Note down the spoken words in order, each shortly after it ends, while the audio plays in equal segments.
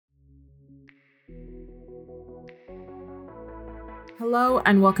Hello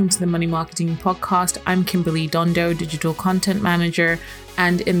and welcome to the Money Marketing Podcast. I'm Kimberly Dondo, Digital Content Manager,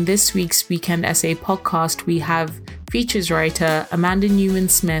 and in this week's Weekend Essay podcast, we have features writer Amanda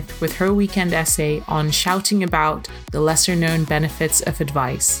Newman-Smith with her weekend essay on shouting about the lesser-known benefits of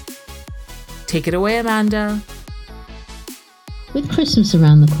advice. Take it away, Amanda. With Christmas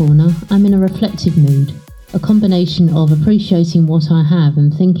around the corner, I'm in a reflective mood, a combination of appreciating what I have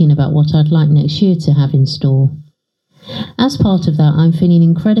and thinking about what I'd like next year to have in store. As part of that, I'm feeling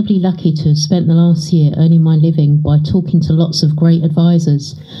incredibly lucky to have spent the last year earning my living by talking to lots of great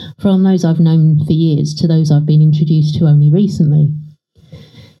advisors, from those I've known for years to those I've been introduced to only recently.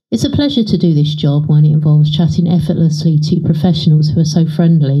 It's a pleasure to do this job when it involves chatting effortlessly to professionals who are so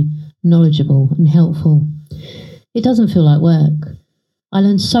friendly, knowledgeable and helpful. It doesn't feel like work. I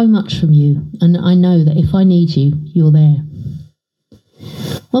learn so much from you, and I know that if I need you, you're there.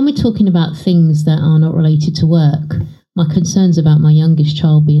 When we're talking about things that are not related to work, my concerns about my youngest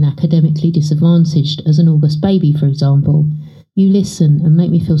child being academically disadvantaged as an August baby, for example, you listen and make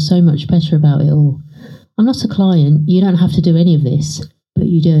me feel so much better about it all. I'm not a client, you don't have to do any of this, but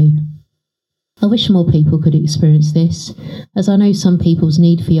you do. I wish more people could experience this, as I know some people's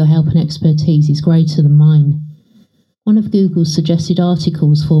need for your help and expertise is greater than mine. One of Google's suggested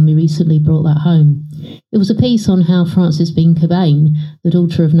articles for me recently brought that home. It was a piece on how Frances Bean Cobain, the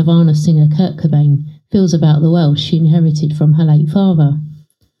daughter of Nirvana singer Kurt Cobain, feels about the wealth she inherited from her late father.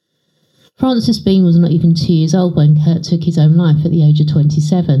 Frances Bean was not even 2 years old when Kurt took his own life at the age of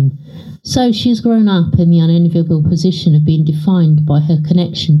 27, so she has grown up in the unenviable position of being defined by her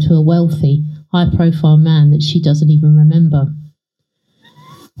connection to a wealthy, high-profile man that she doesn't even remember.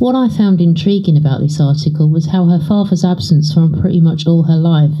 What I found intriguing about this article was how her father's absence from pretty much all her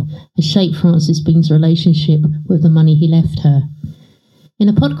life has shaped Frances Bean's relationship with the money he left her. In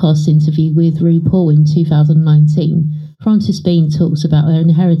a podcast interview with RuPaul in 2019, Frances Bean talks about her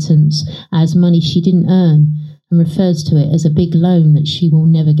inheritance as money she didn't earn and refers to it as a big loan that she will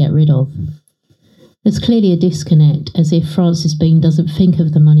never get rid of. There's clearly a disconnect, as if Frances Bean doesn't think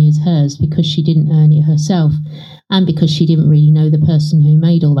of the money as hers because she didn't earn it herself, and because she didn't really know the person who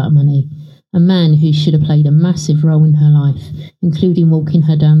made all that money, a man who should have played a massive role in her life, including walking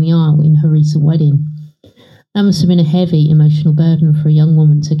her down the aisle in her recent wedding. That must have been a heavy emotional burden for a young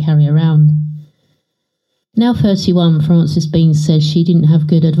woman to carry around. Now 31, Frances Bean says she didn't have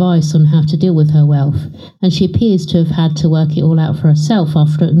good advice on how to deal with her wealth, and she appears to have had to work it all out for herself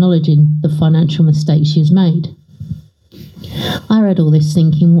after acknowledging the financial mistakes she has made. I read all this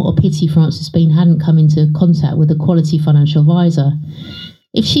thinking what a pity Frances Bean hadn't come into contact with a quality financial advisor.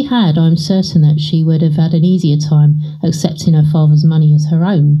 If she had, I'm certain that she would have had an easier time accepting her father's money as her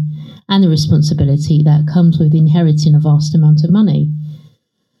own, and the responsibility that comes with inheriting a vast amount of money.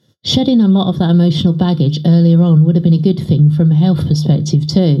 Shedding a lot of that emotional baggage earlier on would have been a good thing from a health perspective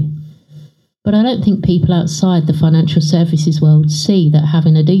too. But I don't think people outside the financial services world see that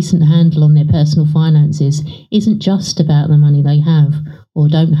having a decent handle on their personal finances isn't just about the money they have or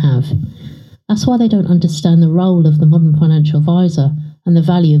don't have. That's why they don't understand the role of the modern financial advisor and the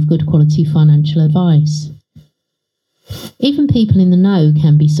value of good quality financial advice. Even people in the know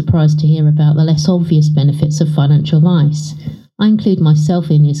can be surprised to hear about the less obvious benefits of financial advice. I include myself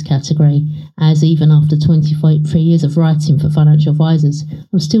in this category, as even after 23 years of writing for financial advisors,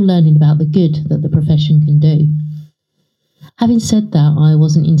 I'm still learning about the good that the profession can do. Having said that, I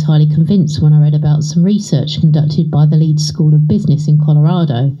wasn't entirely convinced when I read about some research conducted by the Leeds School of Business in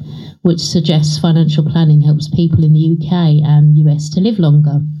Colorado, which suggests financial planning helps people in the UK and US to live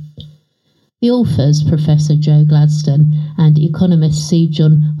longer. The authors, Professor Joe Gladstone and economist C.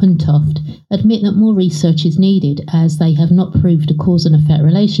 John Huntoft, admit that more research is needed as they have not proved a cause and effect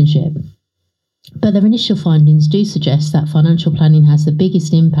relationship. But their initial findings do suggest that financial planning has the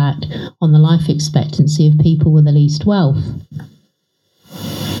biggest impact on the life expectancy of people with the least wealth.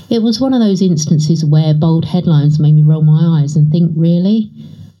 It was one of those instances where bold headlines made me roll my eyes and think, really?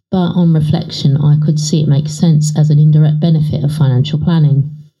 But on reflection, I could see it makes sense as an indirect benefit of financial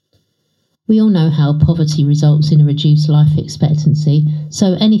planning. We all know how poverty results in a reduced life expectancy,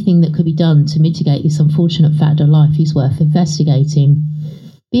 so anything that could be done to mitigate this unfortunate fact of life is worth investigating.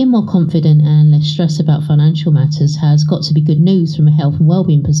 Being more confident and less stressed about financial matters has got to be good news from a health and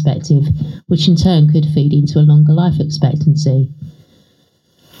well-being perspective, which in turn could feed into a longer life expectancy.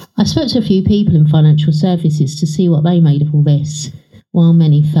 I spoke to a few people in financial services to see what they made of all this. While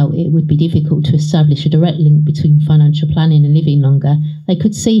many felt it would be difficult to establish a direct link between financial planning and living longer, they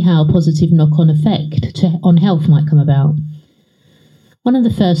could see how a positive knock-on effect on health might come about. One of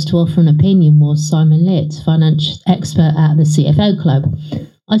the first to offer an opinion was Simon Litt, finance expert at the CFO Club.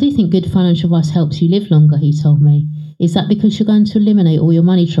 I do think good financial advice helps you live longer, he told me. Is that because you're going to eliminate all your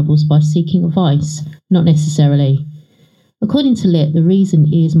money troubles by seeking advice? Not necessarily. According to Litt, the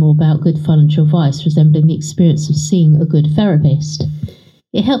reason is more about good financial advice resembling the experience of seeing a good therapist.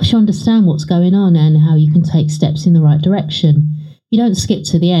 It helps you understand what's going on and how you can take steps in the right direction. You don't skip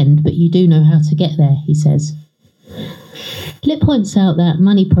to the end, but you do know how to get there, he says. Litt points out that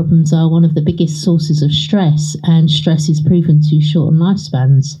money problems are one of the biggest sources of stress, and stress is proven to shorten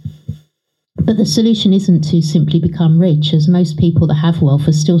lifespans. But the solution isn't to simply become rich, as most people that have wealth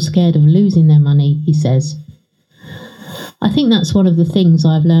are still scared of losing their money, he says. I think that's one of the things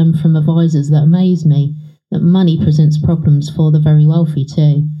I've learned from advisors that amaze me, that money presents problems for the very wealthy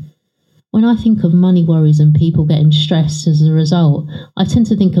too. When I think of money worries and people getting stressed as a result, I tend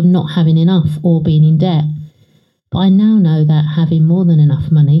to think of not having enough or being in debt. But I now know that having more than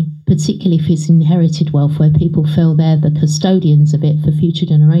enough money, particularly if it's inherited wealth where people feel they're the custodians of it for future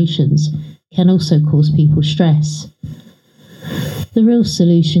generations, can also cause people stress. The real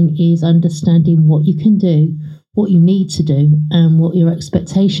solution is understanding what you can do, what you need to do, and what your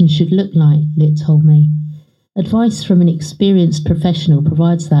expectations should look like, Litt told me. Advice from an experienced professional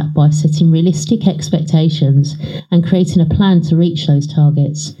provides that by setting realistic expectations and creating a plan to reach those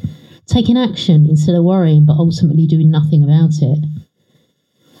targets. Taking action instead of worrying but ultimately doing nothing about it.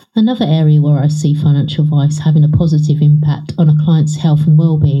 Another area where I see financial advice having a positive impact on a client's health and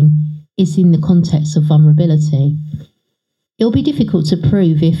well-being is in the context of vulnerability. It will be difficult to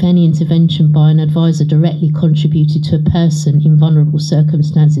prove if any intervention by an advisor directly contributed to a person in vulnerable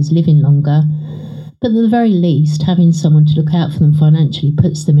circumstances living longer, but at the very least, having someone to look out for them financially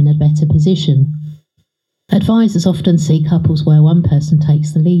puts them in a better position. Advisors often see couples where one person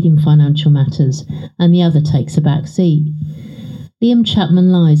takes the lead in financial matters and the other takes a back seat. Liam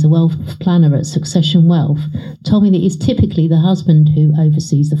Chapman-Lyes, a wealth planner at Succession Wealth, told me that it's typically the husband who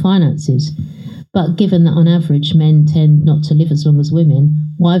oversees the finances. But given that on average men tend not to live as long as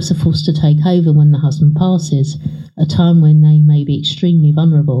women, wives are forced to take over when the husband passes, a time when they may be extremely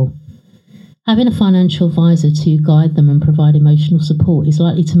vulnerable. Having a financial advisor to guide them and provide emotional support is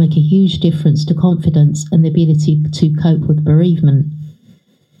likely to make a huge difference to confidence and the ability to cope with bereavement.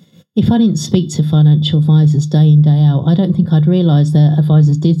 If I didn't speak to financial advisors day in, day out, I don't think I'd realise that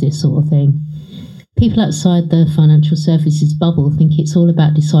advisors did this sort of thing. People outside the financial services bubble think it's all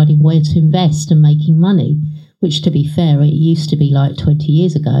about deciding where to invest and making money, which, to be fair, it used to be like 20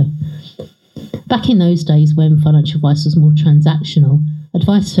 years ago. Back in those days when financial advice was more transactional,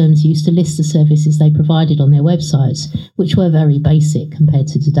 advice firms used to list the services they provided on their websites, which were very basic compared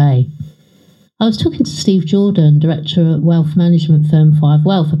to today. I was talking to Steve Jordan, director at wealth management firm 5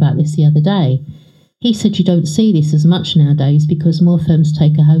 Wealth, about this the other day. He said you don't see this as much nowadays because more firms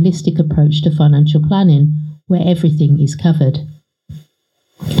take a holistic approach to financial planning, where everything is covered.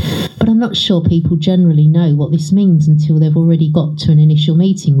 But I'm not sure people generally know what this means until they've already got to an initial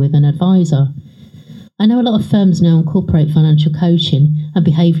meeting with an advisor. I know a lot of firms now incorporate financial coaching and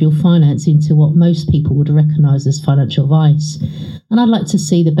behavioural finance into what most people would recognise as financial advice, and I'd like to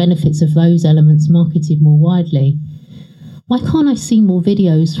see the benefits of those elements marketed more widely. Why can't I see more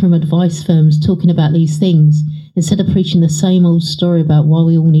videos from advice firms talking about these things instead of preaching the same old story about why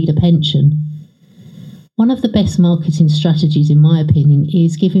we all need a pension? One of the best marketing strategies, in my opinion,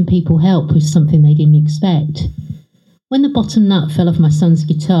 is giving people help with something they didn't expect. When the bottom nut fell off my son's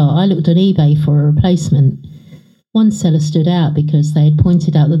guitar, I looked on eBay for a replacement. One seller stood out because they had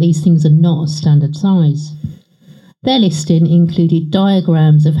pointed out that these things are not a standard size. Their listing included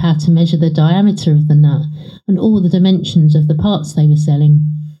diagrams of how to measure the diameter of the nut and all the dimensions of the parts they were selling.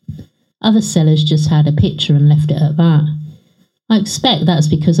 Other sellers just had a picture and left it at that. I expect that's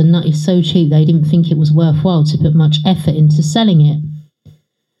because a nut is so cheap they didn't think it was worthwhile to put much effort into selling it.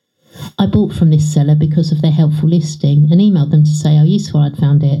 I bought from this seller because of their helpful listing and emailed them to say how useful I'd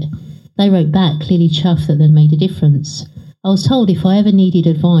found it. They wrote back, clearly chuffed that they'd made a difference. I was told if I ever needed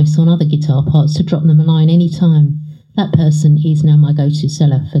advice on other guitar parts to drop them a line any time. That person is now my go-to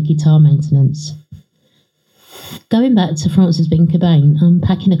seller for guitar maintenance. Going back to Francis Bean-Cobain,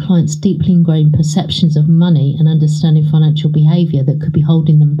 unpacking a client's deeply ingrained perceptions of money and understanding financial behaviour that could be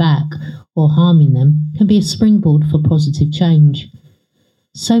holding them back or harming them can be a springboard for positive change.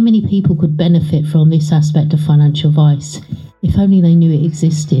 So many people could benefit from this aspect of financial advice if only they knew it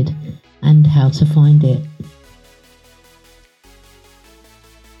existed and how to find it.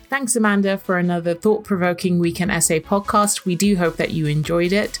 Thanks, Amanda, for another thought-provoking Weekend Essay podcast. We do hope that you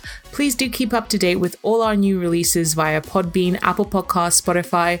enjoyed it. Please do keep up to date with all our new releases via Podbean, Apple Podcasts,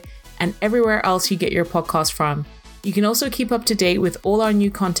 Spotify, and everywhere else you get your podcast from. You can also keep up to date with all our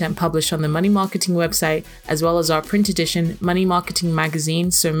new content published on the Money Marketing website, as well as our print edition, Money Marketing magazine,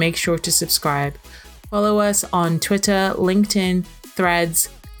 so make sure to subscribe. Follow us on Twitter, LinkedIn, Threads,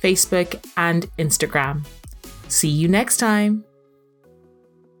 Facebook, and Instagram. See you next time.